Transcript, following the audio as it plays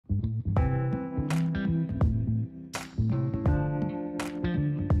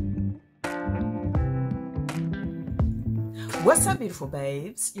What's up, beautiful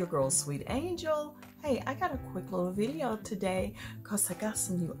babes? Your girl, Sweet Angel. Hey, I got a quick little video today because I got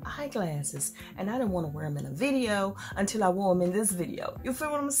some new eyeglasses and I didn't want to wear them in a video until I wore them in this video. You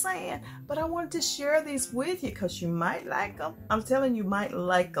feel what I'm saying? But I wanted to share these with you because you might like them. I'm telling you, might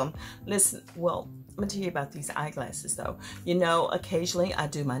like them. Listen, well, I'm going to tell you about these eyeglasses though. You know, occasionally I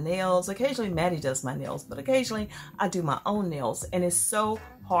do my nails. Occasionally Maddie does my nails, but occasionally I do my own nails, and it's so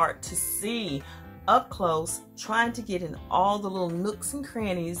hard to see up close, trying to get in all the little nooks and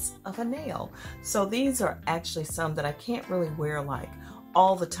crannies of a nail. So these are actually some that I can't really wear like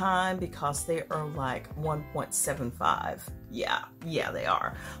all the time because they are like 1.75. Yeah, they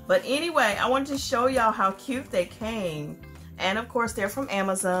are. But anyway, I wanted to show y'all how cute they came. And of course they're from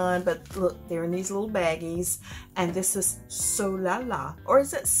Amazon, but look, they're in these little baggies. And this is Sulala, or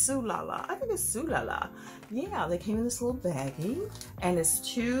is it Sulala? I think it's Sulala. Yeah, they came in this little baggie, and it's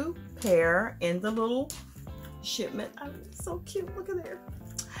 2 pair in the little shipment. Oh, it's so cute, look at there.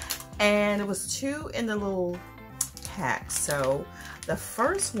 And it was 2 in the little pack. So the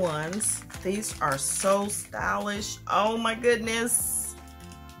first ones, these are so stylish. Oh my goodness.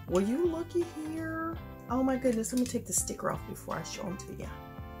 Will you looky here? Oh my goodness, let me take the sticker off before I show them to you.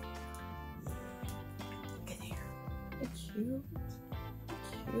 Look at here. They're cute.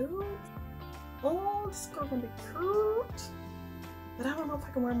 They're cute. Oh, this is gonna be cute. But I don't know if I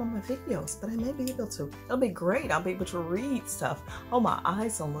can wear them on my videos, but I may be able to. It'll be great. I'll be able to read stuff. Oh, my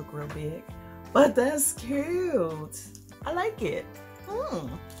eyes don't look real big, but that's cute. I like it.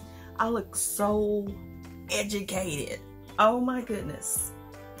 I look so educated. Oh my goodness.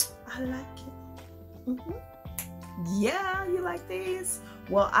 I like it. Yeah, you like these?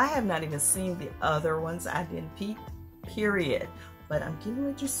 Well, I have not even seen the other ones. I didn't peek, period. But I'm getting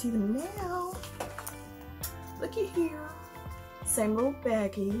ready to see them now. Looky here. Same little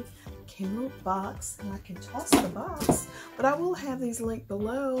baggie. Came in a little box, and I can toss the box. But I will have these linked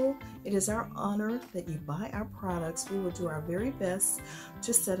below. It is our honor that you buy our products. We will do our very best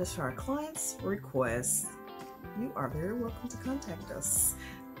to satisfy our clients' requests. You are very welcome to contact us.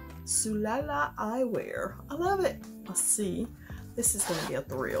 Sulala Eyewear. I love it. Let's see. This is going to be a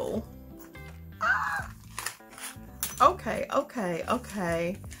thrill. Okay.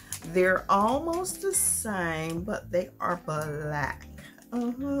 They're almost the same, but they are black.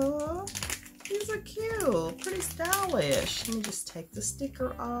 These are cute. Pretty stylish. Let me just take the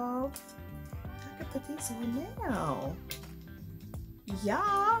sticker off. I can put these on now.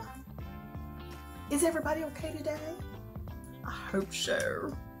 Yeah. Is everybody okay today? I hope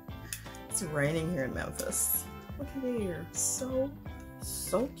so. It's raining here in Memphis. Look at there. So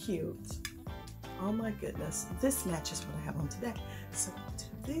cute. Oh my goodness. This matches what I have on today. So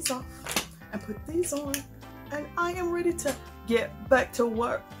take these off and put these on. And I am ready to get back to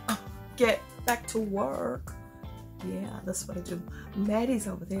work. Get back to work. Yeah, that's what I do. Maddie's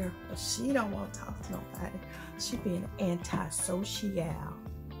over there, but she don't want to talk to nobody. She being antisocial.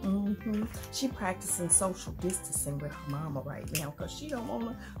 She practicing social distancing with her mama right now because she don't want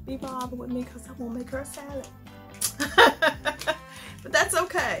to be bothered with me because I won't make her a salad. But that's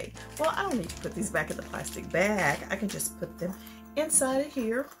okay. Well, I don't need to put these back in the plastic bag. I can just put them inside of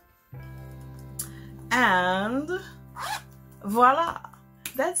here. And voila.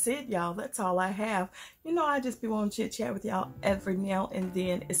 That's it, y'all. That's all I have. You know, I just be wanting to chit chat with y'all every now and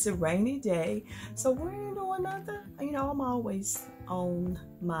then. It's a rainy day, so we ain't doing nothing. You know, I'm always on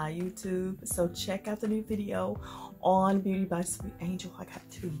my YouTube, so check out the new video on Beauty by Sweet Angel. I got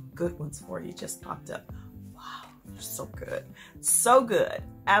 2 good ones for you. Just popped up. Wow, they're so good. So good.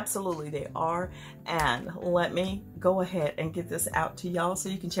 Absolutely, they are. And let me go ahead and get this out to y'all so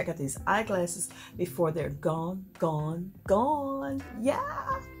you can check out these eyeglasses before they're gone.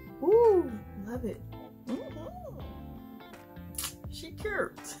 Yeah. Ooh, love it. She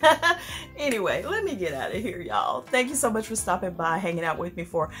cute. Anyway, let me get out of here, y'all. Thank you so much for stopping by, hanging out with me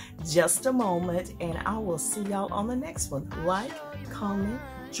for just a moment, and I will see y'all on the next one. Like, comment,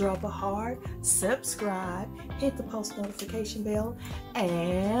 drop a heart, subscribe, hit the post notification bell,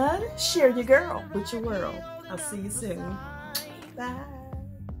 and share your girl with your world. I'll see you soon. Bye.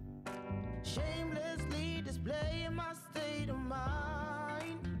 Shamelessly displaying my state of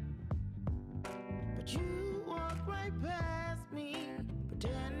mind, but you walk right past me,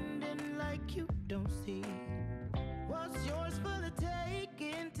 pretending like you don't see what's yours for the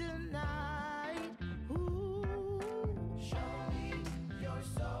taking tonight. Ooh, show me your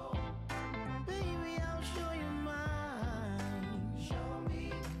soul, baby, I'll show you mine. Show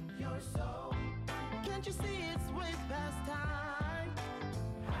me your soul, can't you see it's way past time?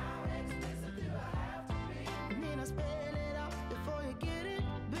 How expensive do I have to be? Need I spell it out before you get it,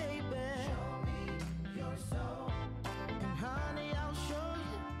 baby? Show me your soul, and how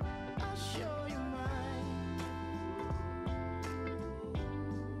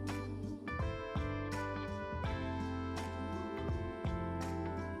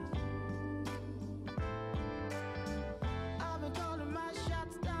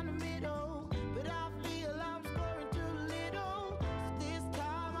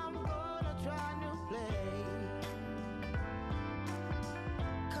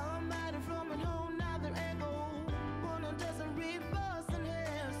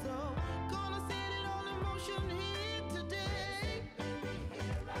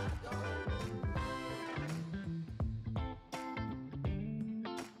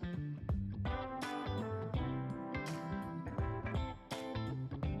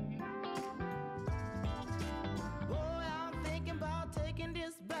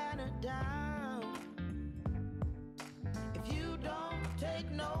down. If you don't take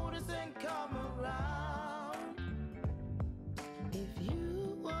notice and come around, if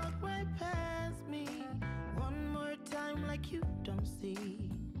you walk right past me one more time like you don't see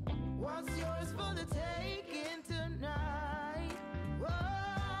what's yours for the taking tonight.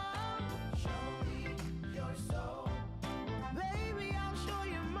 Whoa, show me your soul. Baby, I'll show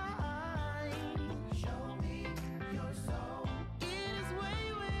you mine. Show me your soul. It is way,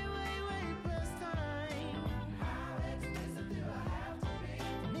 way, way, way past time. How explicit do I have to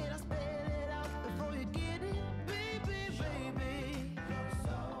be? Need I spell it out before you get it? Baby, baby, your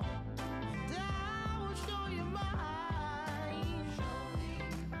soul. And I will show you mine. Show me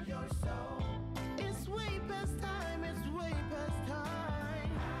your soul. It's way past time, it's way past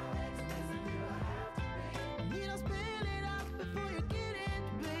time. How explicit do I have to be? Need I spell it out before you get it,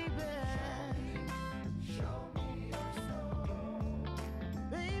 baby? Show me your soul.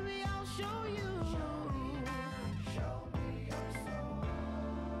 Baby, I'll show you